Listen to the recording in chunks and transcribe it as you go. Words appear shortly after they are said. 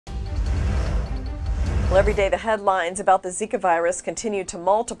Well, every day the headlines about the Zika virus continue to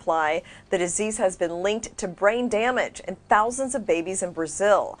multiply. The disease has been linked to brain damage in thousands of babies in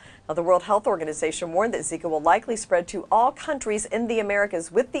Brazil. Now, the World Health Organization warned that Zika will likely spread to all countries in the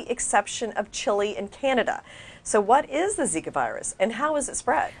Americas, with the exception of Chile and Canada. So what is the Zika virus and how is it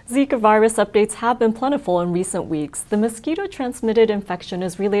spread? Zika virus updates have been plentiful in recent weeks. The mosquito-transmitted infection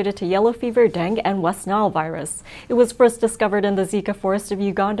is related to yellow fever, dengue, and West Nile virus. It was first discovered in the Zika forest of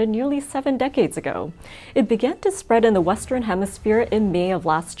Uganda nearly 7 decades ago. It began to spread in the Western Hemisphere in May of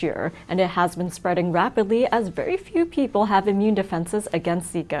last year, and it has been spreading rapidly as very few people have immune defenses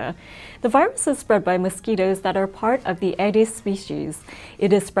against Zika. The virus is spread by mosquitoes that are part of the Aedes species.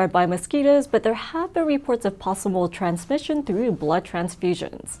 It is spread by mosquitoes, but there have been reports of possible transmission through blood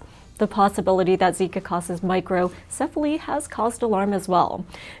transfusions. The possibility that Zika causes microcephaly has caused alarm as well.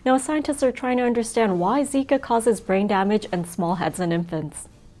 Now, scientists are trying to understand why Zika causes brain damage in small heads in infants.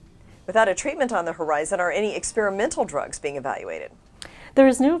 Without a treatment on the horizon, are any experimental drugs being evaluated? There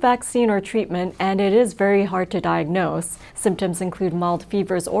is no vaccine or treatment, and it is very hard to diagnose. Symptoms include mild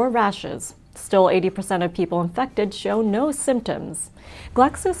fevers or rashes. Still, 80% of people infected show no symptoms.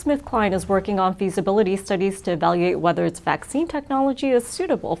 GlaxoSmithKline is working on feasibility studies to evaluate whether its vaccine technology is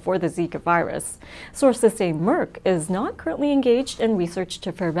suitable for the Zika virus. Sources say Merck is not currently engaged in research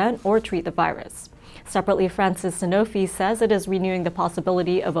to prevent or treat the virus. Separately, France's Sanofi says it is renewing the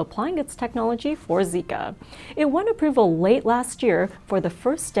possibility of applying its technology for Zika. It won approval late last year for the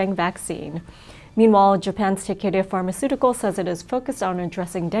first dengue vaccine. Meanwhile, Japan's Takeda Pharmaceutical says it is focused on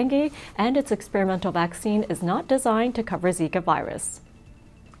addressing dengue, and its experimental vaccine is not designed to cover Zika virus.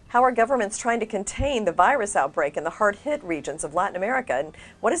 How are governments trying to contain the virus outbreak in the hard-hit regions of Latin America? And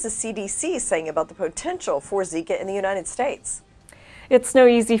what is the CDC saying about the potential for Zika in the United States? It's no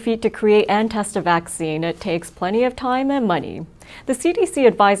easy feat to create and test a vaccine. It takes plenty of time and money. The CDC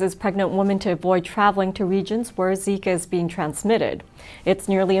advises pregnant women to avoid traveling to regions where Zika is being transmitted. It's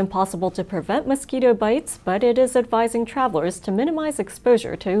nearly impossible to prevent mosquito bites, but it is advising travelers to minimize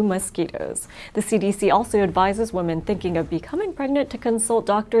exposure to mosquitoes. The CDC also advises women thinking of becoming pregnant to consult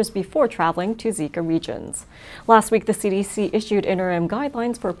doctors before traveling to Zika regions. Last week, the CDC issued interim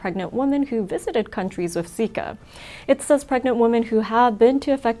guidelines for pregnant women who visited countries with Zika. It says pregnant women who have been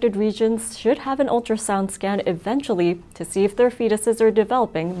to affected regions should have an ultrasound scan eventually to see if their fetuses are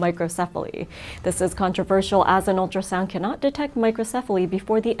developing microcephaly. This is controversial as an ultrasound cannot detect microcephaly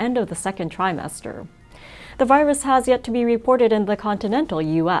before the end of the second trimester. The virus has yet to be reported in the Continental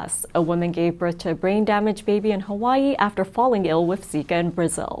U.S. A woman gave birth to a brain-damaged baby in Hawaii after falling ill with Zika in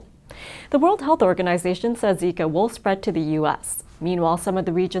Brazil. The World Health Organization says Zika will spread to the U.S. Meanwhile, some of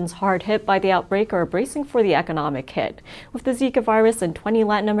the regions hard hit by the outbreak are bracing for the economic hit. With the Zika virus in 20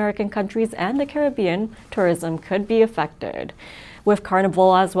 Latin American countries and the Caribbean, tourism could be affected. With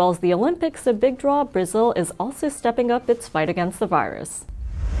Carnival as well as the Olympics a big draw, Brazil is also stepping up its fight against the virus.